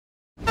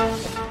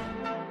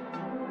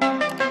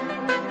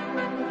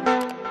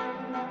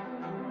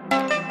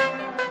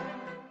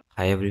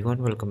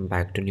everyone, welcome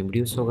back to new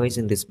video. So guys,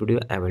 in this video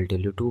I will tell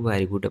you two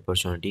very good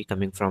opportunity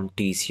coming from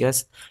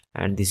TCS,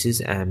 and this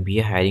is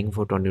MBA hiring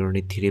for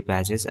 2023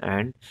 batches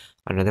and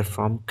another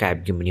from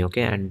Capgemini.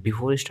 Okay, and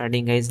before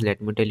starting guys,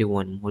 let me tell you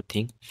one more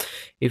thing.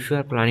 If you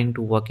are planning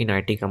to work in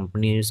IT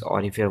companies,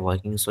 or if you are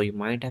working, so you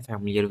might have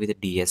familiar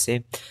with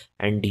DSA,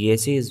 and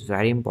DSA is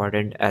very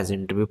important as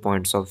interview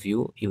points of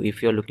view.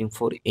 If you are looking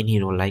for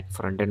any role like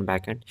front and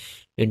back end,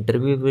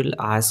 interview will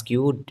ask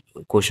you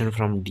question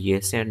from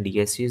DSA, and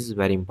DSA is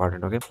very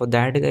important. Okay, for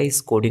that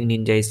guys, Coding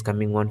Ninja is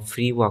coming on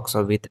free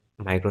workshop with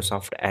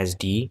Microsoft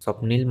SD.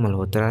 Swapnil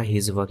Malhotra, he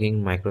is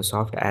working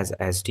Microsoft as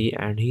SD,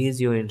 and he is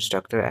your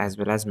instructor as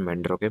well as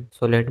mentor. Okay,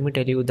 so let me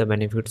tell you the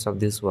benefits of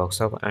this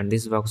workshop, and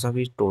this workshop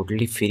is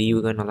totally free.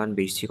 You can learn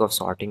basic of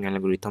sorting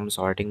algorithm,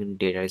 sorting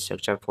data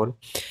structure for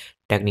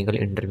technical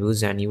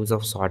interviews, and use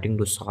of sorting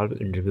to solve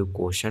interview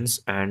questions,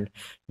 and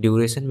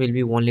duration will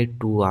be only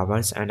 2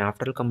 hours. And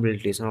after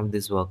completion of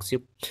this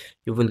workshop,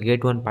 you will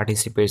get one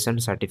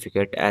participation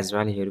certificate as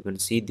well. Here you can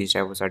see this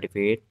type of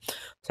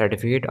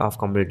certificate of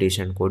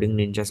completion. Coding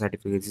Ninja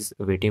certificate is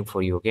waiting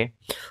for you. Okay,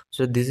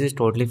 so this is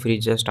totally free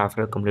just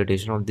after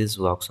completion of this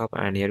workshop,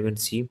 and here you can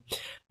see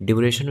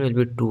duration will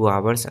be 2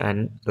 hours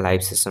and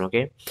live session.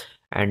 Okay,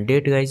 and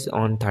date guys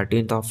on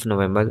 13th of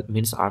November,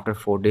 means after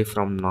 4 days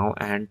from now,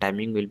 and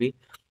timing will be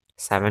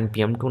 7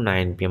 p.m. to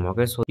 9 p.m.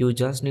 Okay, so you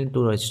just need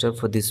to register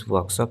for this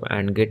workshop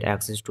and get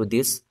access to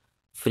this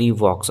free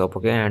workshop.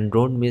 Okay, and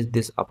don't miss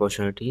this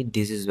opportunity.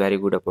 This is very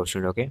good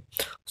opportunity. Okay,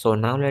 so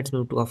now let's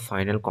move to a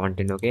final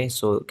content. Okay,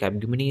 so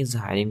Capgemini is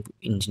hiring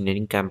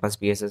engineering campus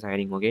BSS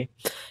hiring. Okay,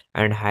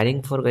 and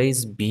hiring for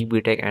guys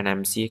BTech and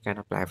MCA can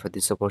apply for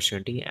this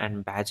opportunity,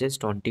 and batches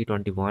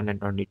 2021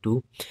 and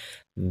 22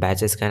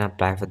 batches can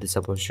apply for this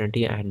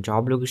opportunity, and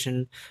job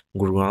location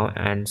Gurgaon,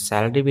 and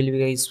salary will be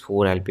guys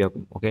 4 LP.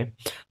 Okay,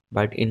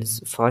 but in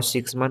first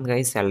 6 months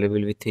guys, salary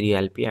will be 3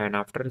 LP, and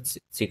after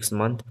 6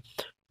 months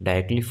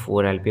directly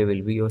 4 LP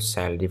will be your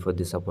salary for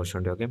this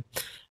opportunity. Okay,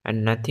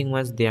 and nothing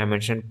much they have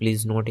mentioned.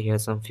 Please note here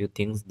some few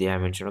things they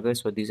have mentioned. Okay,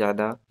 so these are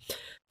the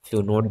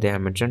few note they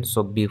have mentioned.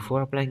 So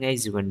before applying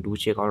guys, you can do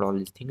check out all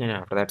these things, and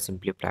after that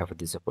simply apply for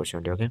this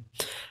opportunity. Okay,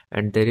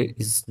 and there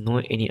is no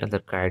any other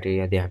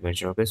criteria they have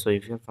mentioned. Okay, so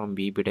if you're from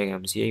BTech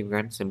MCA, you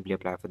can simply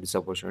apply for this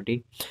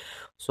opportunity.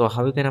 So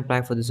how you can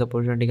apply for this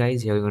opportunity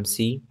guys, here you can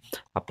see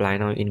apply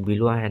now in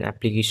below, and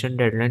application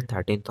deadline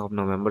 13th of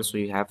November, so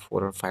you have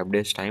 4 or 5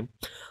 days time.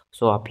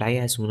 So apply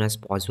as soon as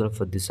possible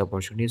for this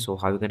opportunity. So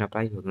how you can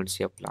apply, you can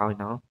see apply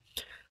now,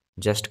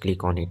 just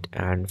click on it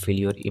and fill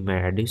your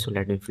email ID. So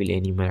let me fill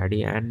any email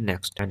ID and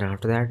next, and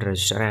after that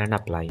register and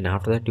apply, and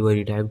after that you are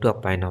ready to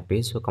apply now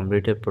page. So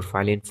complete your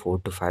profile in 4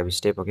 to 5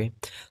 steps. Okay,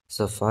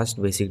 so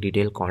first basic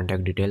detail,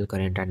 contact detail,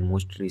 current and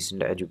most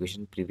recent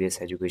education,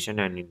 previous education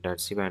and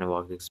internship and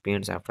work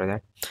experience. After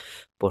that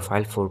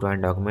profile photo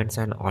and documents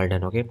and all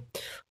done. Okay,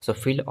 so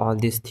fill all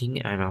these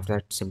thing, and after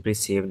that simply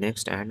save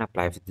next and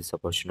apply for this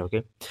opportunity.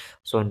 Okay,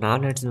 so now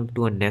let's move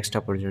to a next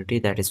opportunity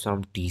that is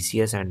from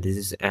TCS, and this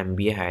is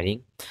MBA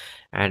hiring,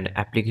 and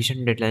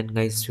application deadline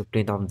guys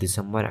 15th of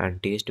December,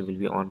 and test will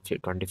be on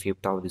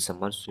 25th of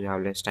December, so you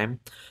have less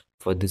time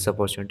for this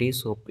opportunity.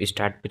 So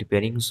start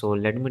preparing. So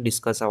let me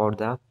discuss about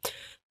the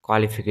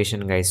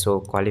qualification guys.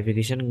 So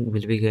qualification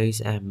will be guys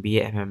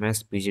MBA,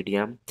 MMS,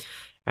 PGDM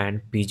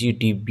and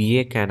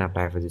PGDBA can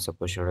apply for this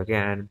opportunity. Okay,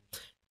 and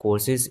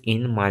courses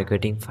in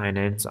marketing,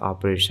 finance,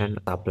 operation,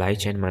 supply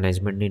chain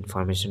management,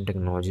 information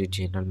technology,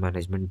 general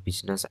management,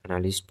 business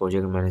analyst,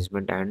 project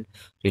management and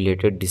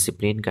related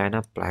discipline can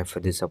apply for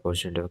this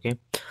opportunity. Okay,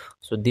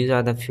 so these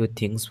are the few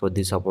things for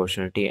this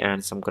opportunity,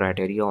 and some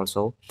criteria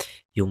also.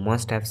 You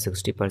must have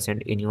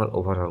 60% in your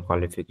overall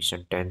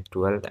qualification, 10th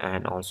 12th,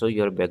 and also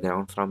your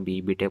background from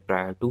BTech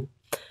prior to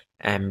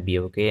MBA.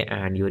 Okay,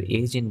 and your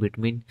age in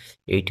between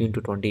 18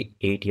 to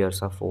 28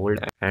 years of old,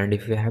 and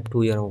if you have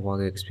 2 years of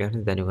work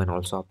experience, then you can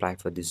also apply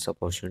for this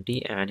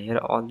opportunity. And here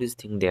all these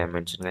things they are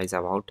mentioned guys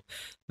about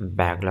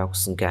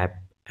backlogs, gap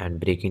and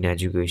break in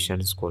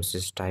education,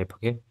 courses type.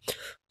 Okay,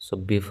 so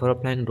before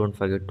applying, don't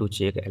forget to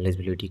check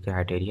eligibility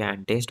criteria,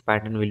 and test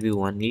pattern will be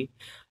only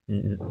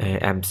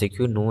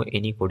MCQ, no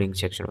any coding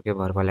section. Okay,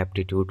 verbal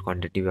aptitude,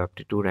 quantitative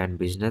aptitude and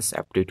business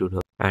aptitude,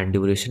 and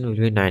duration will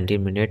be 90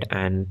 minutes,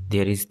 and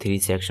there is 3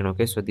 section.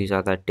 Okay, so these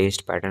are the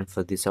test pattern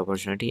for this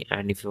opportunity.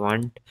 And if you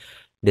want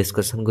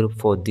discussion group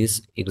for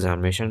this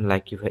examination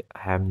like you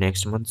have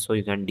next month, so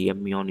you can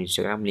DM me on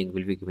Instagram, link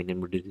will be given in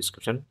video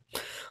description.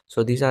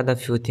 So these are the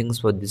few things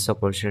for this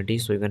opportunity,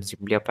 so you can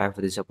simply apply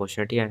for this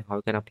opportunity. And how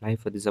you can apply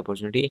for this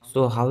opportunity,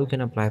 so how you can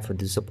apply for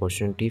this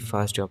opportunity,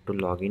 first you have to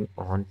log in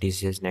on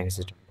TCS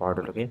Next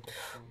portal. Okay,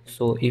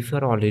 so if you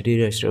are already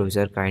registered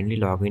user, kindly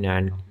log in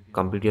and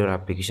complete your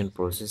application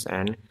process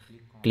and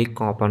click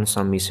upon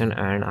submission,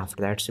 and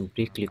after that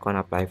simply click on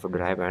apply for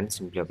drive and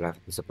simply apply for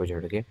this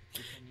opportunity. Okay,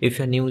 if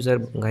you're new user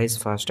guys,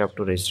 first you have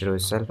to register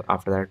yourself.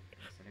 After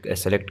that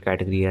select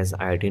category as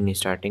IT in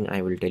starting,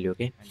 I will tell you.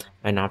 Okay,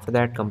 and after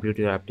that complete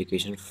your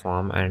application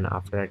form, and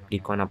after that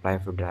click on apply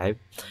for drive,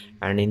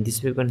 and in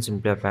this way you can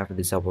simply apply for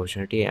this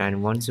opportunity.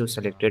 And once you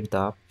selected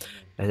the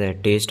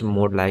test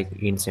mode like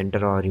in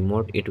center or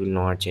remote, it will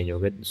not change.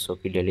 Okay, so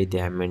clearly they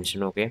have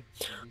mentioned. Okay,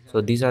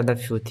 so these are the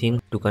few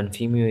things to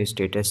confirm your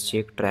status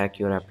check, track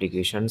your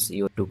applications,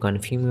 to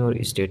confirm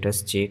your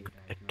status check,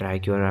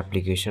 track your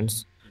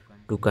applications.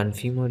 To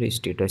confirm your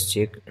status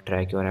check,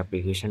 track your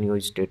application, your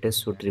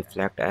status should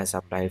reflect as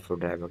applied for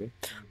drive. Okay,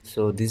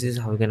 so this is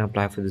how you can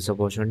apply for this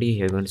opportunity.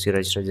 Here you can see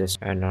register just,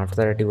 and after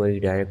that you will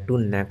direct to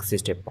next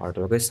step part.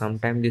 Okay,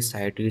 sometimes this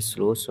site is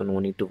slow, so no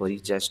need to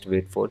worry, just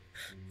wait for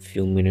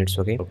few minutes.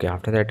 Okay,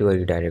 after that you will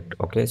redirect.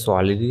 Okay, so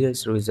already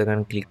this user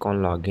can click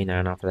on login,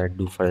 and after that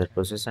do further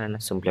process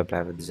and simply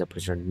apply for this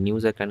opportunity. New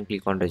user can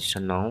click on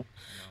register now,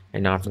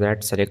 and after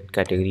that select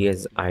category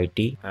as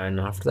IT, and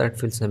after that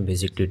fill some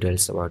basic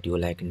details about you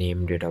like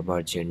name, date of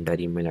birth, gender,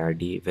 email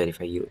ID.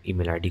 Verify your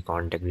email ID,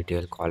 contact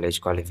detail,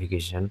 college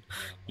qualification,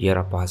 year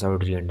of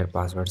password, re-enter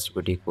password,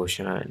 security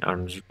question, and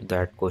answer to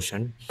that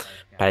question,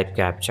 type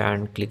captcha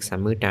and click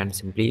submit, and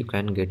simply you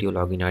can get your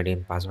login ID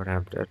and password.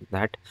 After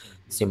that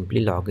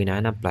simply login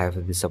and apply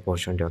for this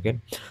opportunity. Okay,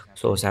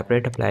 so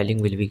separate apply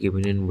link will be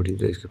given in video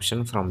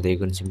description. From there you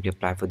can simply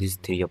apply for these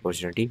three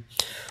opportunity.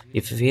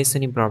 If you face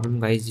any problem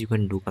guys, you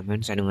can do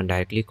comments and you can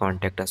directly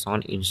contact us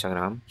on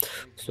Instagram.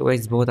 So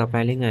guys, both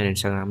apply link and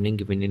Instagram link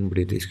given in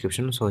video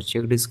description, so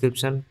check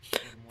description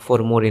for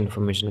more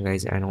information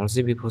guys. And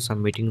also before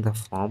submitting the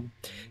form,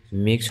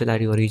 make sure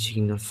that you are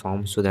reaching your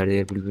form so that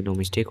there will be no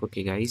mistake.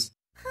 Okay guys.